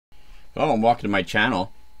Hello and welcome to my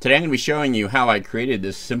channel. Today I'm going to be showing you how I created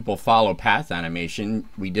this simple follow path animation.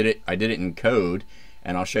 I did it in code,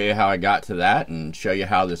 and I'll show you how I got to that and show you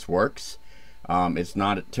how this works. It's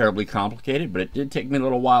not terribly complicated, but it did take me a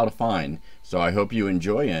little while to find. So I hope you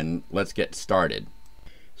enjoy, and let's get started.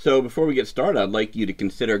 So before we get started, I'd like you to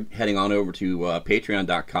consider heading on over to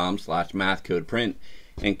patreon.com/mathcodeprint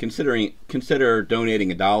and consider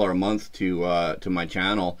donating $1 a month to my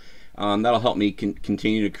channel. That'll help me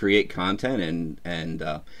continue to create content, and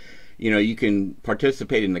you know, you can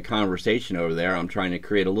participate in the conversation over there. I'm trying to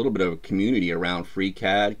create a little bit of a community around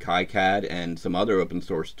FreeCAD, KiCad, and some other open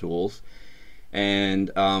source tools. And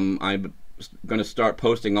I'm going to start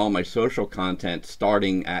posting all my social content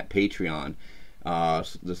starting at Patreon.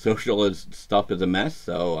 The social stuff is a mess,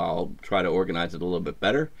 so I'll try to organize it a little bit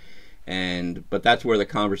better. But that's where the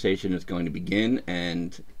conversation is going to begin,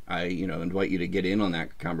 and I invite you to get in on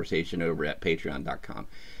that conversation over at patreon.com.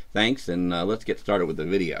 Thanks, and let's get started with the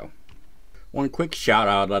video. One quick shout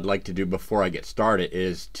out I'd like to do before I get started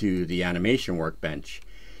is to the animation workbench.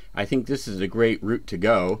 I think this is a great route to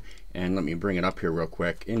go, and let me bring it up here real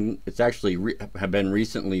quick. And it's actually have been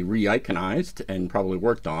recently re-iconized and probably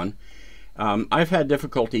worked on. I've had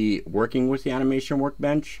difficulty working with the animation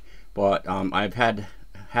workbench, but I've had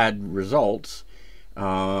results.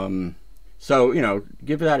 So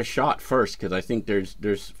give that a shot first, because I think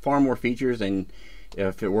there's far more features, and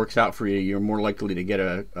if it works out for you, you're more likely to get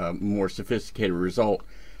a more sophisticated result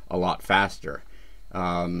a lot faster.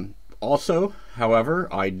 Also, however,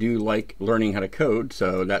 I do like learning how to code,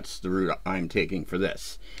 so that's the route I'm taking for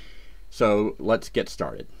this. So let's get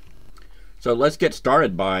started. So let's get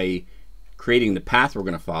started by creating the path we're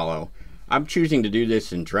going to follow. I'm choosing to do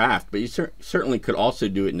this in Draft, but you certainly could also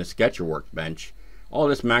do it in the Sketcher workbench. All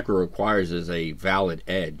this macro requires is a valid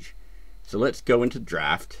edge. So let's go into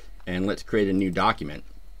Draft and let's create a new document.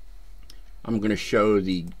 I'm going to show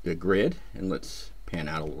the grid, and let's pan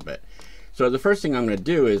out a little bit. So the first thing I'm going to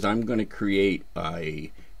do is I'm going to create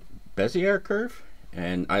a Bezier curve,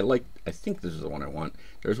 and I think this is the one I want.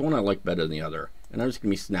 There's one I like better than the other, and I'm just going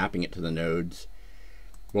to be snapping it to the nodes.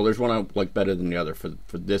 Well, there's one I like better than the other for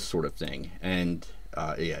this sort of thing, and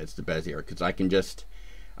yeah, it's the Bezier, because I can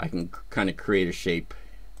kind of create a shape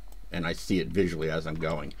and I see it visually as I'm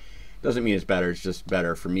going. Doesn't mean it's better, it's just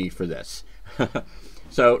better for me for this.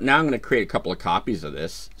 So now I'm going to create a couple of copies of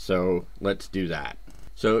this, so let's do that.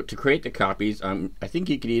 So to create the copies, I think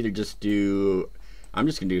you could either just do, I'm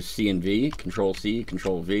just going to do C and V, Control C,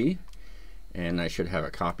 Control V, and I should have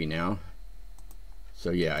a copy now. So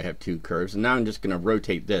yeah, I have two curves, and now I'm just going to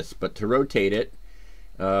rotate this. But to rotate it,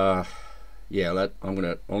 yeah,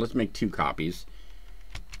 let's make two copies.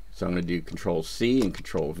 So I'm going to do Control C and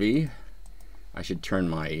Control V. I should turn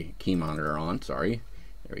my key monitor on. Sorry.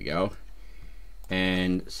 There we go.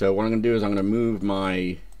 And so what I'm going to do is I'm going to move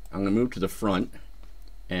to the front,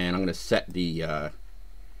 and I'm going to set the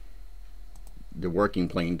working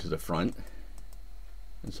plane to the front.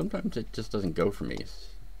 And sometimes it just doesn't go for me.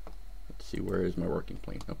 Let's see, where is my working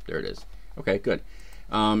plane? Oh, there it is. Okay, good.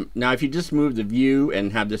 Now if you just move the view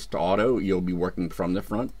and have this to auto, you'll be working from the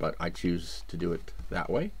front, but I choose to do it that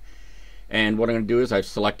way. And what I'm going to do is I've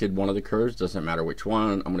selected one of the curves, doesn't matter which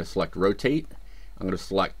one. I'm going to select rotate. I'm going to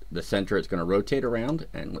select the center it's going to rotate around,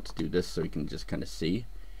 and let's do this so you can just kind of see.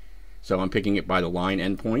 So I'm picking it by the line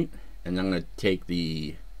endpoint, and I'm going to take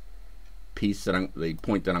the piece the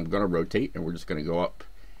point that I'm going to rotate, and we're just going to go up,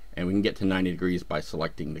 and we can get to 90 degrees by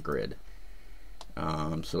selecting the grid.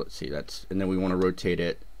 So let's see, and then we want to rotate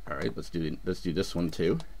it. All right, let's do this one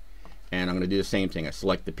too. And I'm going to do the same thing. I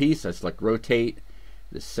select the piece, I select rotate,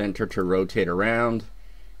 the center to rotate around,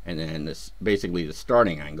 and then this basically the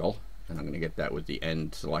starting angle, and I'm going to get that with the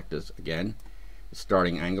end select as again, the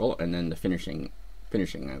starting angle, and then the finishing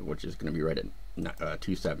angle, which is going to be right at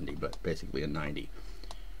 270, but basically a 90.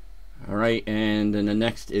 All right, and then the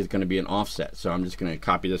next is going to be an offset. So I'm just going to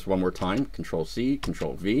copy this one more time, Control C,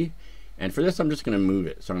 Control V, and for this I'm just going to move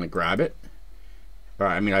it. So I'm going to grab it. All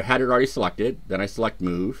right, I had it already selected. Then I select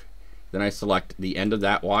move. Then I select the end of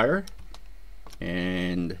that wire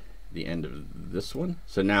and the end of this one.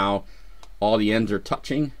 So now all the ends are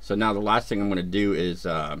touching. So now the last thing I'm going to do is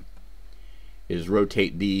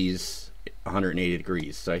rotate these 180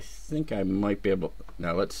 degrees. So I think I might be able.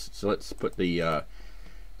 Now let's put the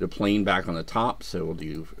plane back on the top. So we'll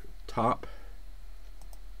do top,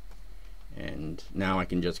 and now I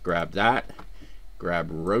can just grab that,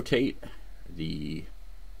 rotate the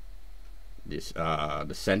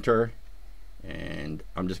center, and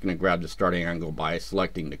I'm just going to grab the starting angle by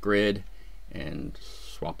selecting the grid and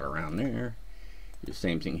swap it around there. Do the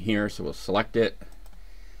same thing here, so we'll select it,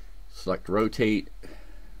 select rotate,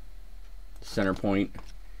 center point,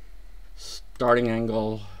 starting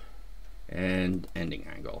angle, and ending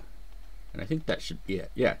angle. And I think that should be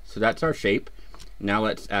it. Yeah, so that's our shape. Now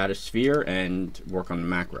let's add a sphere and work on the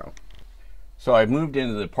macro. So I've moved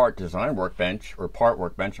into the part design workbench, or part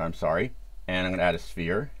workbench, I'm sorry, and I'm going to add a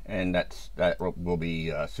sphere, and that will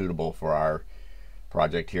be suitable for our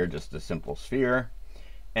project here, just a simple sphere.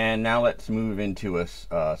 And now let's move into a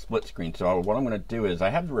split screen. So what I'm going to do is I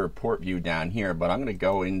have the report view down here, but I'm going to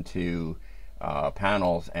go into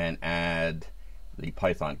panels and add the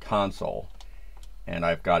Python console. And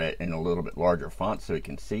I've got it in a little bit larger font so you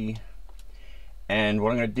can see. And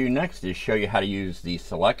what I'm going to do next is show you how to use the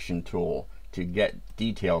selection tool to get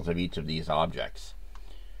details of each of these objects.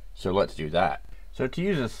 So let's do that. So to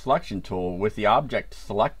use the selection tool with the object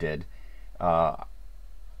selected,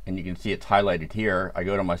 and you can see it's highlighted here, I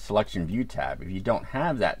go to my selection view tab. If you don't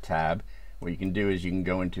have that tab, what you can do is you can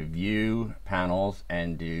go into view, panels,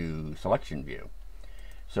 and do selection view.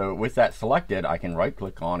 So with that selected, I can right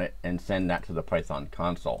click on it and send that to the Python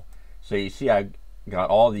console. So you see I got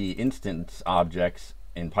all the instance objects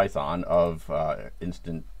in Python of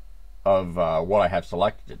what I have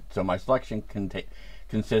selected. So my selection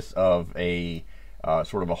consists of a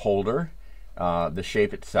sort of a holder, the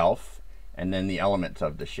shape itself, and then the elements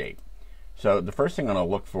of the shape. So the first thing I'm going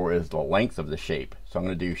to look for is the length of the shape. So I'm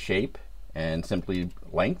going to do shape and simply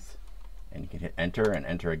length, and you can hit enter and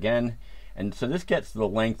enter again. And so this gets the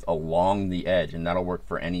length along the edge, and that'll work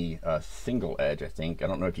for any single edge, I think. I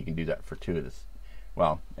don't know if you can do that for two of this.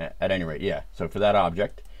 Well, at any rate, yeah. So for that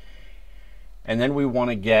object. And then we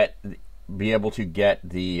want to be able to get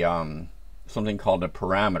the something called a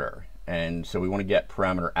parameter. And so we want to get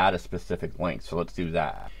parameter at a specific length. So let's do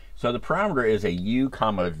that. So the parameter is a u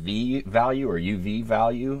comma v value or uv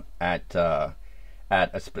value at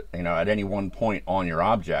any one point on your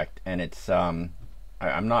object, and it's I'm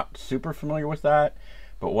not super familiar with that,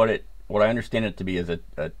 but what I understand it to be is a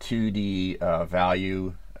 2D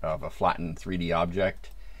value of a flattened 3D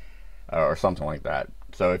object or something like that.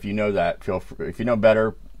 So if you know that, feel free, if you know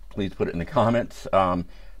better, please put it in the comments.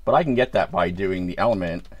 But I can get that by doing the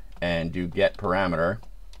element and do get parameter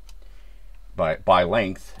by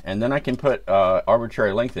length, and then I can put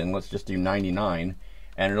arbitrary length in. Let's just do 99,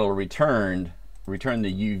 and it'll return the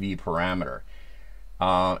UV parameter.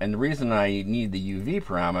 And the reason I need the UV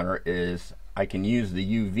parameter is I can use the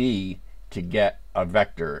UV to get a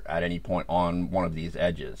vector at any point on one of these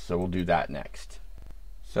edges. So we'll do that next.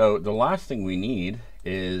 So the last thing we need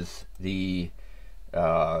is the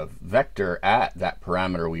vector at that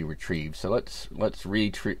parameter we retrieved. So let's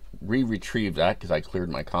retrieve that, because I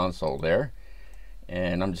cleared my console there.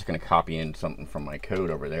 And I'm just going to copy in something from my code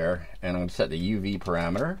over there, and I'm going to set the UV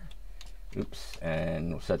parameter. Oops,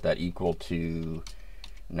 and we'll set that equal to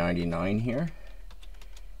 99 here.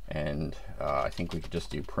 And I think we could just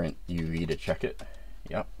do print UV to check it.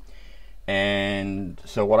 Yep. And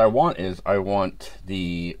so what I want is I want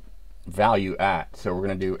the value at. So we're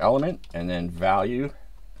going to do element and then value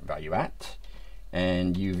at,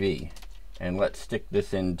 and UV. And let's stick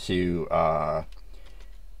this into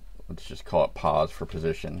let's just call it pause for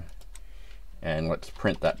position, and let's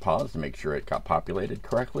print that pause to make sure it got populated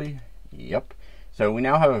correctly. Yep. So we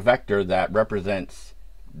now have a vector that represents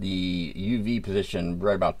the UV position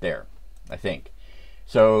right about there, I think.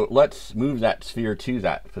 So let's move that sphere to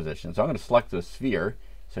that position. So I'm going to select the sphere.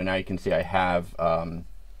 So now you can see I have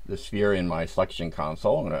the sphere in my selection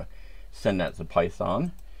console. I'm going to send that to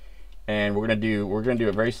Python, and we're going to do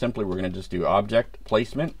it very simply. We're going to just do object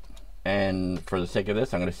placement. And for the sake of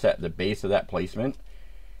this, I'm going to set the base of that placement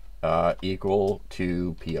equal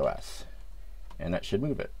to POS, and that should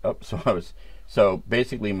move it up. So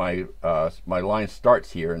basically my line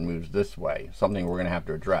starts here and moves this way. Something we're going to have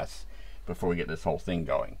to address before we get this whole thing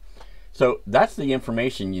going. So that's the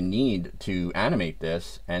information you need to animate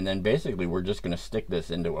this, and then basically we're just going to stick this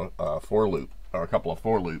into a for loop, or a couple of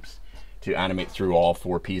for loops, to animate through all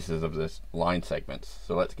four pieces of this line segments.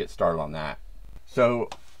 So let's get started on that. So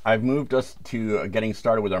I've moved us to getting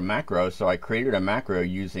started with our macro. So I created a macro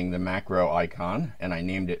using the macro icon, and I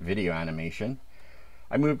named it video animation.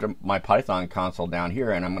 I moved my Python console down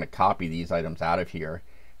here, and I'm going to copy these items out of here.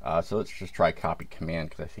 So let's just try copy command,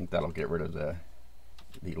 because I think that'll get rid of the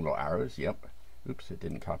little arrows. Yep. Oops, it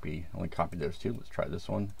didn't copy. Only copied those two. Let's try this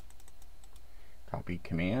one. Copy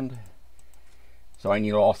command. So I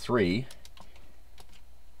need all three.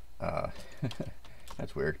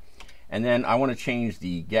 That's weird. And then I want to change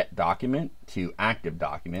the get document to active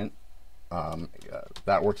document.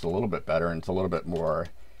 That works a little bit better, and it's a little bit more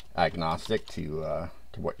agnostic to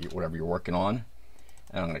whatever you're working on.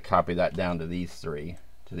 And I'm going to copy that down to these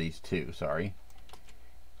two, sorry.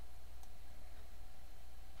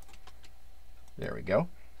 There we go.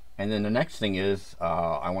 And then the next thing is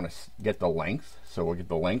I want to get the length. So we'll get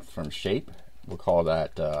the length from shape. We'll call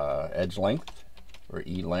that edge length, or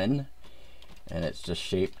ELen. And it's just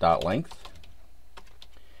shape.length.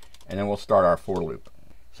 And then we'll start our for loop.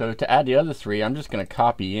 So to add the other three, I'm just going to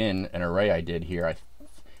copy in an array I did here.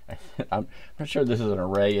 I'm not sure this is an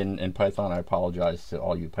array in Python. I apologize to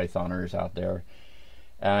all you Pythoners out there.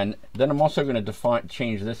 And then I'm also going to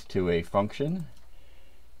change this to a function.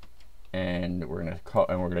 And we're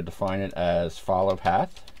going to define it as follow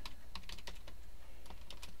path.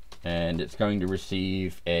 And it's going to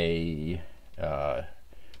receive a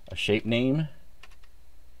shape name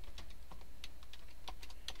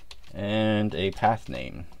and a path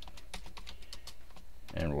name,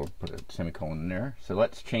 and we'll put a semicolon in there. So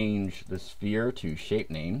let's change the sphere to shape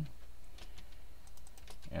name,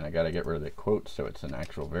 and I got to get rid of the quote so it's an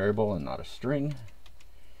actual variable and not a string,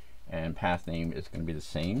 and path name is going to be the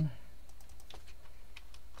same.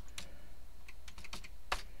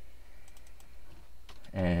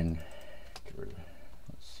 And get rid of,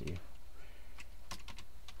 let's see.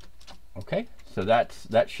 Okay, so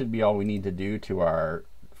that should be all we need to do to our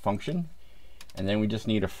function, and then we just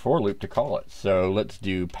need a for loop to call it. So let's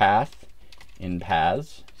do path in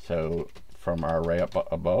paths, so from our array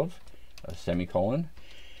up above, a semicolon,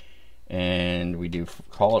 and we do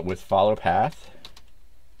call it with follow path,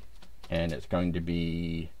 and it's going to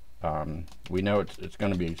be we know it's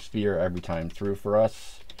going to be sphere every time through for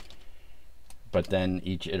us, but then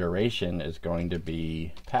each iteration is going to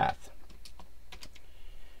be path.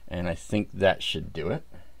 And I think that should do it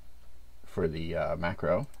for the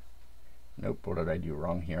macro. Nope, what did I do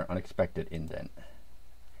wrong here? Unexpected indent.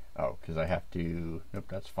 Oh, because I have to, nope,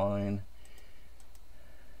 that's fine.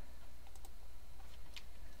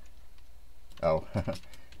 Oh,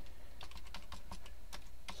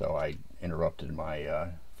 so I interrupted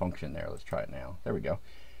my function there. Let's try it now. There we go.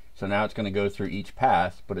 So now it's going to go through each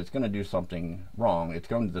path, but it's going to do something wrong. It's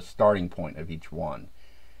going to the starting point of each one.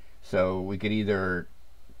 So we could either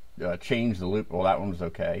change the loop. Well, that one was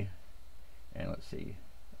okay. And let's see.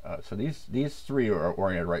 So these three are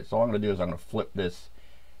oriented right. So all I'm going to do is I'm going to flip this.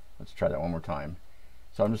 Let's try that one more time.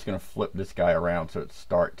 So I'm just going to flip this guy around so it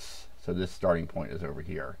starts. So this starting point is over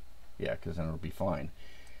here. Yeah, because then it'll be fine.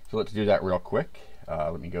 So let's do that real quick.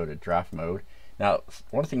 Let me go to draft mode. Now,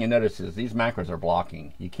 one thing you notice is these macros are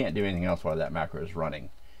blocking. You can't do anything else while that macro is running.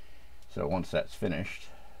 So once that's finished,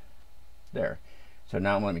 there. So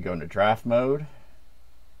now let me go into draft mode.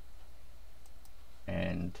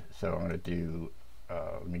 And so I'm going to do,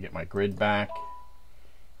 let me get my grid back,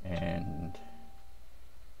 and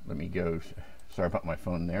let me go, sorry about my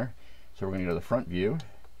phone there. So we're going to go to the front view,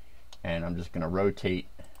 and I'm just going to rotate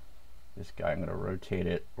this guy. I'm going to rotate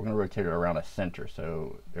it. We're going to rotate it around a center.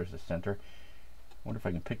 So there's the center. I wonder if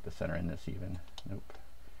I can pick the center in this even. Nope.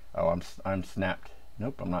 Oh, I'm snapped.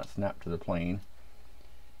 Nope, I'm not snapped to the plane.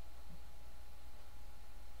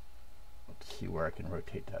 Let's see where I can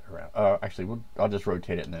rotate that around. Actually, I'll just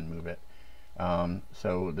rotate it and then move it.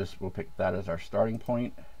 So we'll pick that as our starting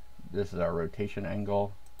point. This is our rotation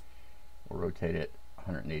angle. We'll rotate it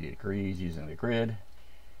 180 degrees using the grid.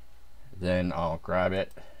 Then I'll grab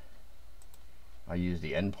it. I'll use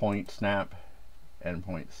the endpoint snap, and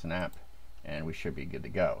we should be good to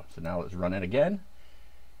go. So now let's run it again.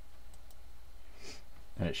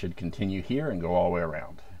 And it should continue here and go all the way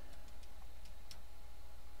around.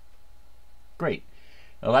 Great.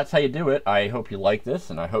 Well, that's how you do it. I hope you like this,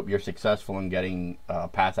 and I hope you're successful in getting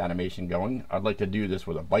path animation going. I'd like to do this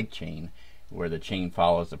with a bike chain, where the chain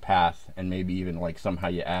follows the path, and maybe even like somehow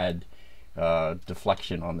you add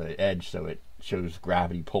deflection on the edge so it shows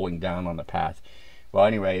gravity pulling down on the path. Well,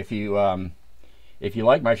 anyway, if you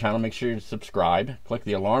like my channel, make sure you subscribe. Click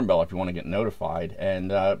the alarm bell if you want to get notified. And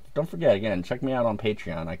don't forget, again, check me out on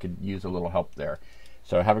Patreon. I could use a little help there.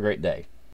 So have a great day.